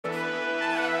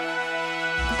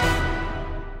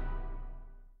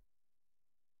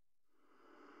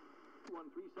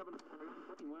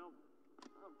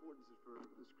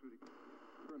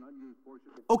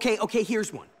Okay,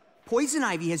 here's one. Poison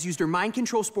Ivy has used her mind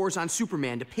control spores on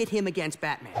Superman to pit him against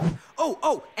Batman.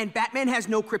 Oh, and Batman has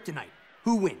no kryptonite.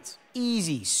 Who wins?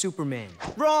 Easy, Superman.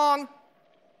 Wrong!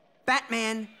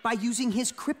 Batman, by using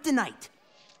his kryptonite.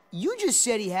 You just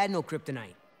said he had no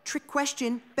kryptonite. Trick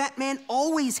question, Batman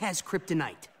always has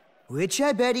kryptonite. Which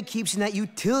I bet he keeps in that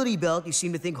utility belt you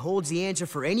seem to think holds the answer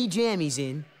for any jam he's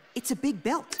in. It's a big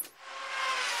belt.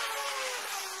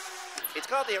 It's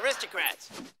called the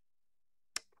Aristocrats.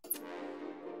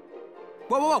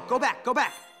 Whoa, go back.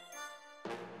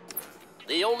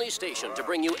 The only station to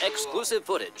bring you exclusive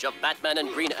footage of Batman and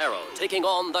Green Arrow taking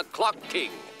on the Clock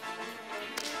King.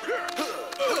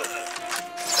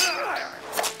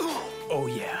 Oh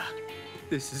yeah,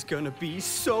 this is gonna be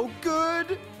so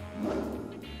good.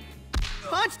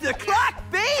 Punch the clock,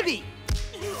 baby!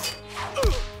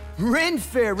 Ren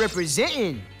Fair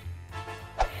representing.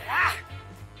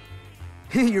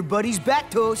 Your buddy's back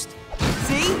toast.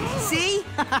 See?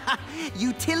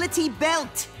 Utility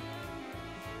belt.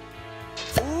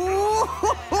 Ooh,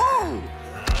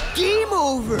 game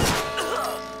over.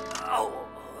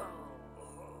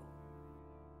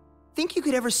 Think you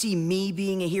could ever see me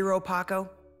being a hero, Paco?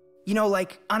 You know,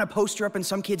 like on a poster up in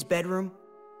some kid's bedroom?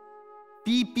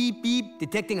 Beep, beep, beep,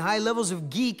 detecting high levels of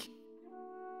geek.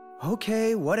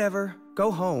 Okay, whatever.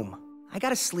 Go home. I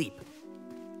gotta sleep.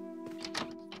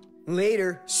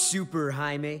 Later, Super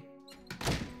Jaime.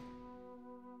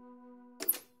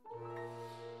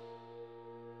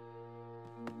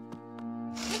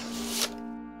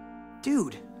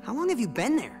 Dude, how long have you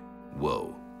been there?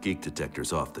 Whoa, geek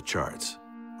detector's off the charts.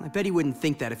 I bet he wouldn't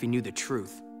think that if he knew the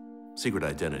truth. Secret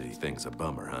identity thing's a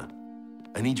bummer, huh?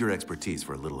 I need your expertise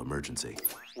for a little emergency.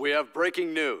 We have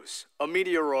breaking news. A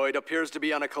meteoroid appears to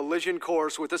be on a collision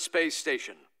course with a space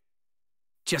station.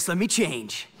 Just let me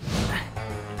change.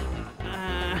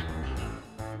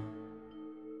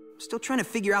 Still trying to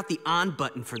figure out the on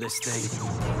button for this thing.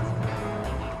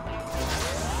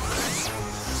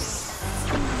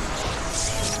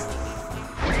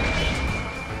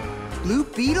 Blue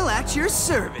Beetle at your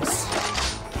service.